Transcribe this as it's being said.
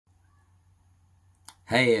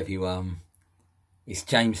Hey everyone, it's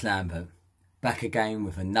James Lambert, back again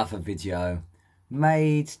with another video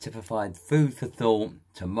made to provide food for thought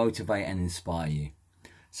to motivate and inspire you.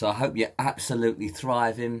 So I hope you're absolutely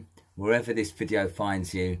thriving wherever this video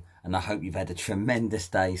finds you, and I hope you've had a tremendous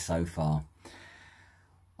day so far.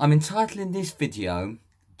 I'm entitling this video,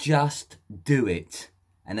 Just Do It.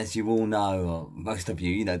 And as you all know, or most of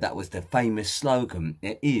you, know that was the famous slogan.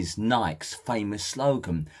 It is Nike's famous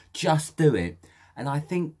slogan, just do it. And I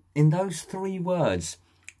think in those three words,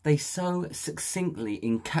 they so succinctly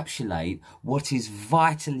encapsulate what is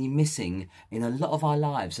vitally missing in a lot of our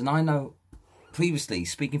lives. And I know previously,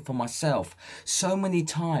 speaking for myself, so many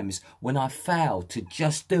times when I failed to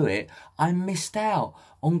just do it, I missed out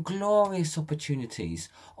on glorious opportunities,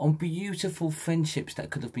 on beautiful friendships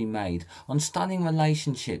that could have been made, on stunning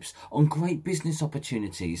relationships, on great business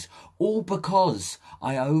opportunities, all because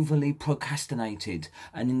I overly procrastinated,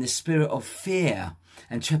 and in the spirit of fear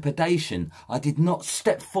and trepidation, I did not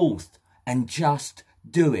step forth and just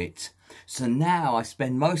do it. So now I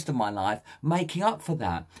spend most of my life making up for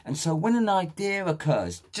that. And so when an idea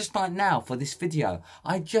occurs, just like now for this video,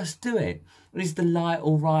 I just do it. Is the light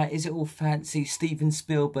all right? Is it all fancy? Steven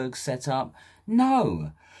Spielberg set up?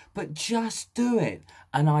 No, but just do it.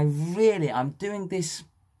 And I'm doing this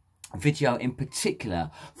video in particular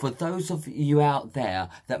for those of you out there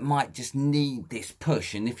that might just need this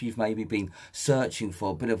push. And if you've maybe been searching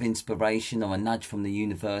for a bit of inspiration or a nudge from the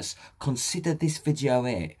universe, consider this video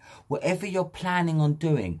it. Whatever you're planning on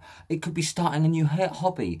doing, it could be starting a new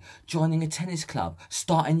hobby, joining a tennis club,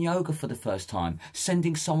 starting yoga for the first time,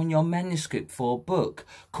 sending someone your manuscript for a book,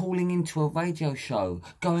 calling into a radio show,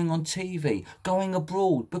 going on TV, going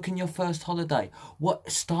abroad, booking your first holiday,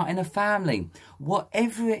 starting a family,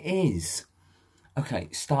 whatever it is. Okay,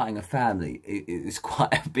 starting a family is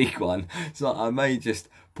quite a big one, so I may just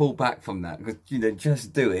pull back from that because,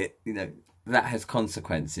 just do it, that has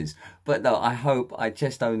consequences. But no, I hope I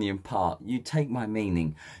just only in part you take my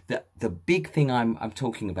meaning. That the big thing I'm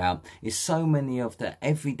talking about is so many of the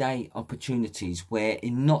everyday opportunities where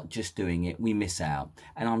in not just doing it we miss out.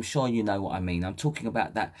 And I'm sure you know what I mean. I'm talking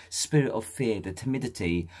about that spirit of fear, the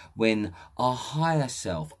timidity, when our higher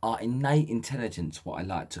self, our innate intelligence, what I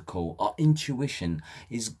like to call our intuition,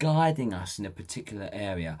 is guiding us in a particular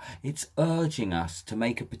area. It's urging us to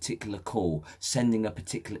make a particular call, sending a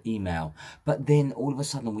particular email. But then all of a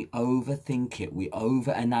sudden we overthink it, we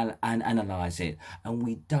overanalyze it, and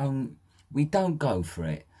we don't go for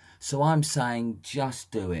it. So I'm saying just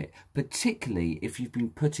do it, particularly if you've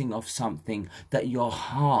been putting off something that your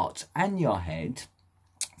heart and your head,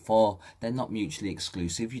 for they're not mutually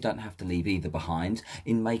exclusive, you don't have to leave either behind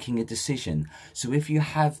in making a decision. So if you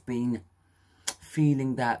have been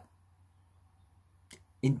feeling that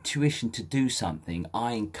intuition to do something,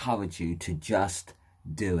 I encourage you to just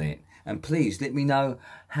do it. And please let me know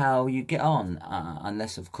how you get on,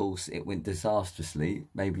 unless of course it went disastrously.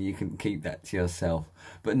 Maybe you can keep that to yourself.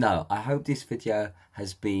 But no, I hope this video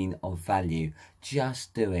has been of value.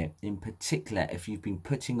 Just do it. In particular, if you've been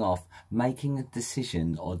putting off making a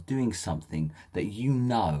decision or doing something that you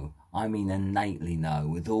know, I mean innately know,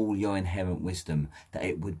 with all your inherent wisdom, that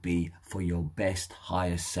it would be for your best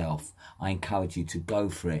higher self. I encourage you to go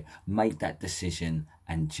for it, make that decision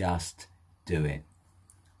and just do it.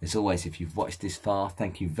 As always, if you've watched this far,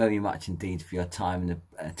 thank you very much indeed for your time and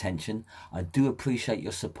attention. I do appreciate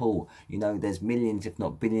your support. There's millions, if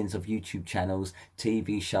not billions, of YouTube channels,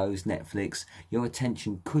 TV shows, Netflix. Your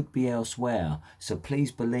attention could be elsewhere. So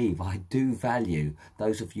please believe I do value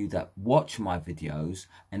those of you that watch my videos,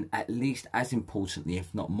 and at least as importantly,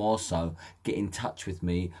 if not more so, get in touch with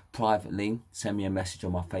me privately. Send me a message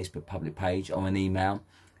on my Facebook public page or an email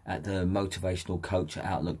at the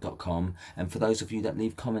motivationalcoach@outlook.com. And for those of you that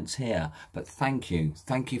leave comments here, but thank you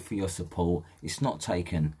for your support. It's not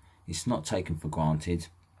taken for granted.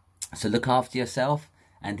 So look after yourself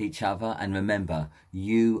and each other, and remember,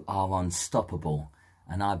 you are unstoppable,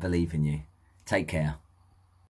 and I believe in you. Take care.